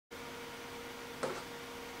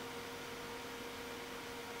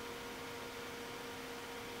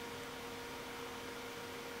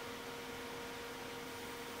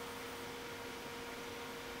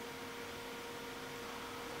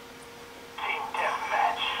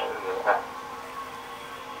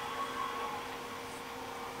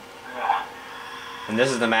And this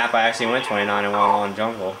is the map I actually went 29 and 1 on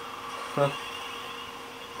jungle.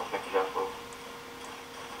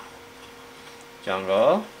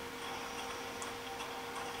 Jungle.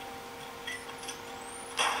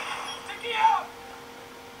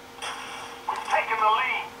 Taking the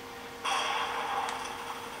lead.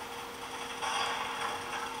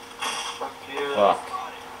 Fuck.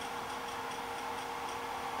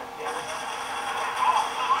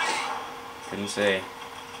 Couldn't see.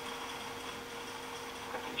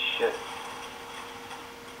 Shit.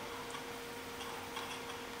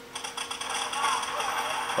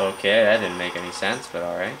 Okay, that didn't make any sense, but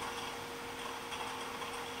alright.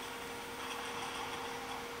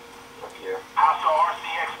 Fuck you. Hostile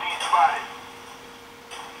RCXD spotted.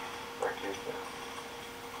 Fuck you.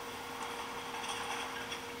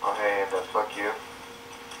 Oh hey, and fuck you.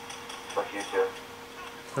 Fuck you too.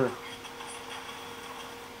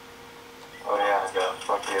 Oh yeah, I got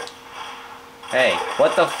fuck you. Hey,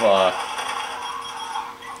 what the fuck?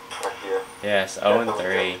 Fuck you. Yes, 0 and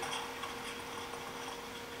 3. You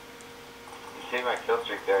see my kill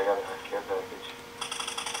streak there, I got a care package.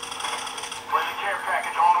 Friendly care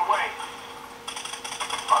package on the way.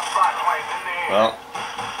 A spot plane's in the air. Well,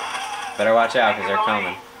 better watch out because they're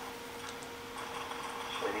coming.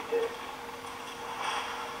 Shitty dick.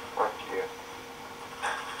 Fuck you.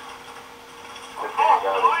 Good thing I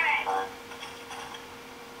got it this time.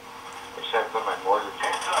 Wish I put my mortar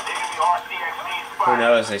tank. Heads up, enemy RCXD Who spotted.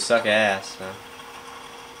 knows? They suck ass. So.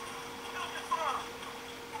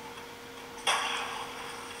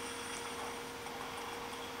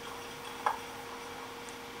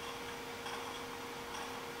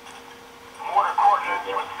 Mortar coordinates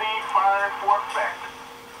received, firing for effect.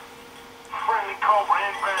 Friendly Cobra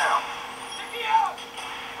inbound.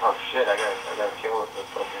 Oh shit, I got a kill with this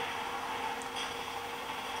fucking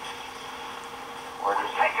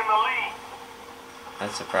mortars. Taking the lead.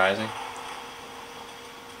 That's surprising.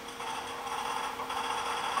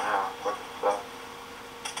 Wow, fucking stuff.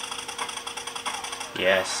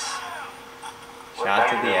 Yes. What Shot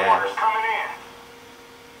to time the is it? ass. Coming in.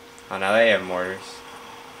 Oh, now they have mortars.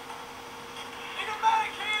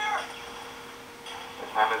 What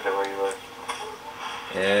time is it where you live?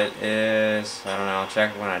 It is... I don't know. I'll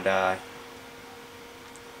check when I die.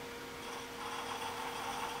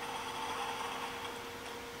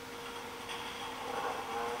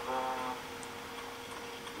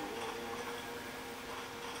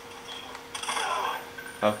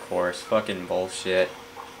 Of course. Fucking bullshit.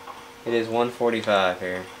 It is 1:45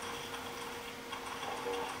 here.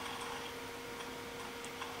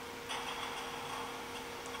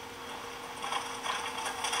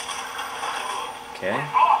 Okay.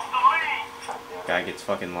 Lost the lead. Guy gets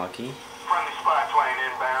fucking lucky. Friendly spy plane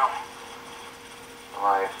inbound.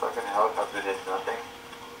 My fucking helicopter did nothing.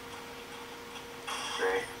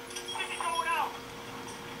 Great.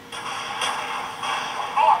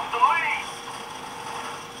 Lost the lead.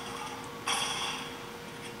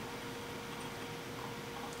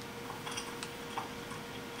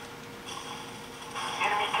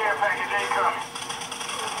 Enemy care package incoming.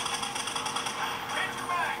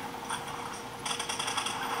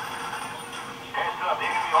 Heads up,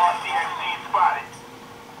 enemy RCXD spotted.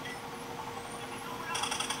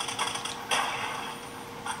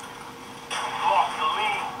 Lost the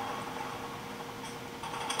lead.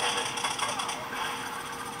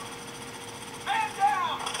 Man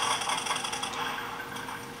down.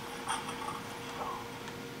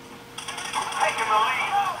 Taking the lead.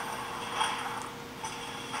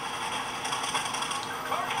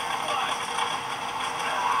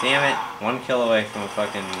 Damn it. 1 kill away from a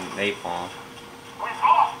fucking napalm. We've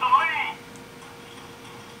lost the lead.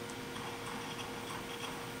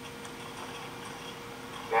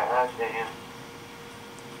 God damn.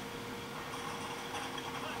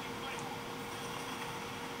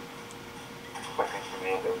 Fucking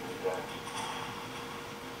commandos is that.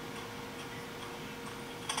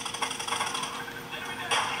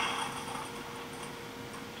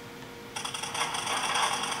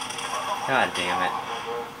 God damn it.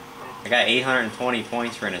 I got 820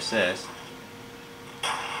 points for an assist.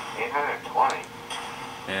 820?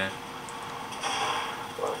 Yeah.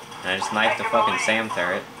 What? And I just knifed the fucking SAM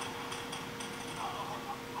turret.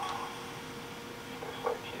 Just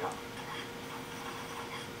like you.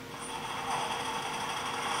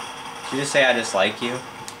 Did you just say I dislike you?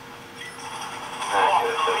 I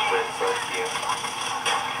could have just like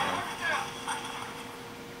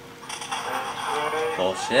you.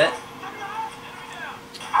 Bullshit.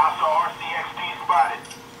 Hostile RCXD spotted.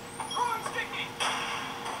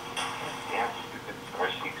 Damn stupid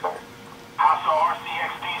RC car. Hostile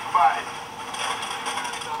RCXD spotted.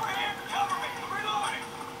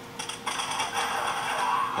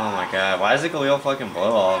 Why does the wheel fucking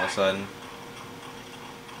blow all of a sudden?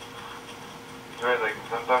 Right, like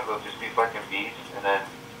sometimes they'll just be fucking beasts, and then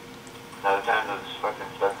other times they'll just fucking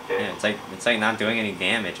stuck dead. Yeah, it's like not doing any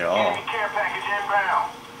damage at all. Enemy care package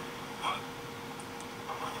inbound.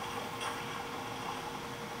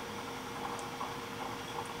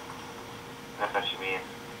 That's what you mean.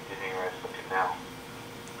 Using rest looking now.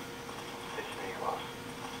 It's me off.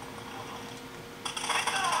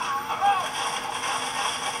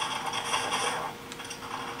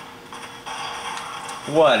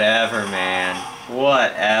 Whatever, man.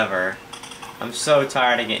 Whatever. I'm so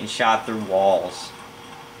tired of getting shot through walls.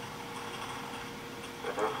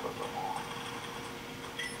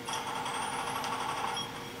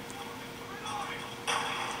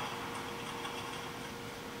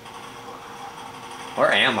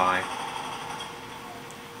 Where am I?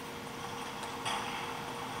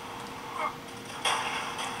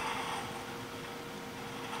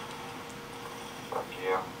 Fuck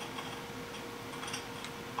you.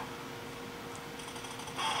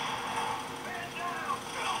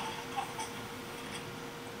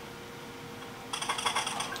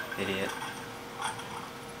 Idiot.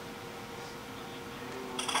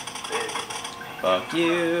 Fuck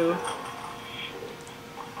you.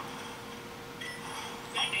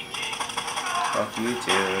 Fuck you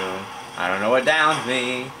too. I don't know what downed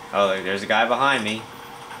me. Oh, look, there's a guy behind me.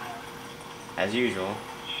 As usual.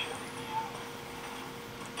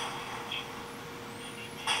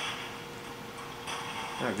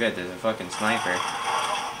 Oh good, there's a fucking sniper.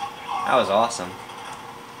 That was awesome.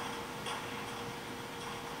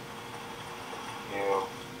 You.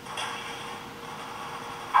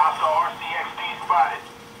 Hostile RCXD spotted.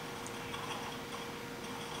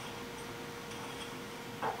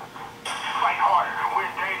 Fight harder. We're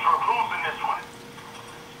in danger of losing this one.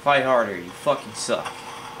 Fight harder, you fucking suck.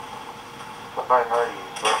 Fight harder, you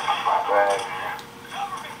fucking bag.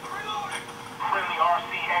 Friendly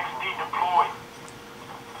RCXD deployed.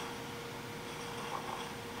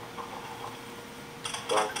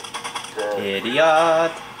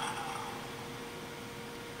 Idiot.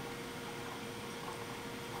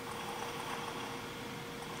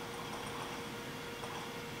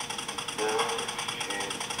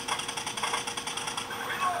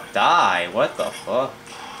 Die, what the fuck?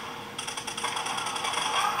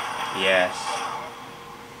 Yes.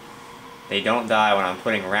 They don't die when I'm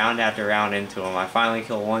putting round after round into them. I finally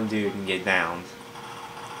kill one dude and get downed.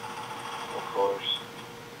 Of course.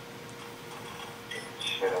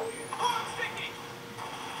 Shit out of you.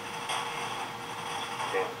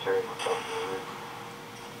 Damn turret myself in the roof.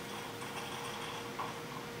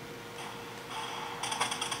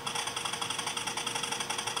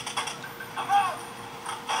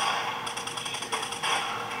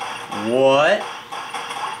 What?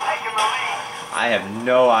 Taking the lead. I have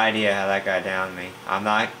no idea how that guy downed me. I'm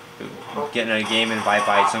not getting a game invite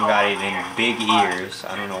by some guy named Big Ears.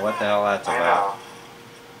 I don't know what the hell that's I about.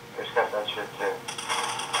 know. Just got that shit too.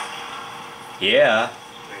 Yeah.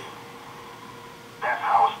 Sweet. That's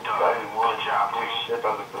how it's I done. didn't want Good job, to do team. shit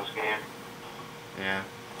out of this game. Yeah.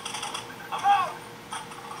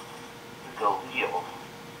 The wheel.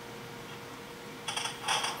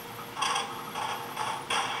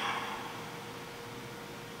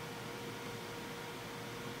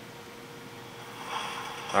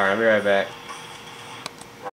 Alright, I'll be right back.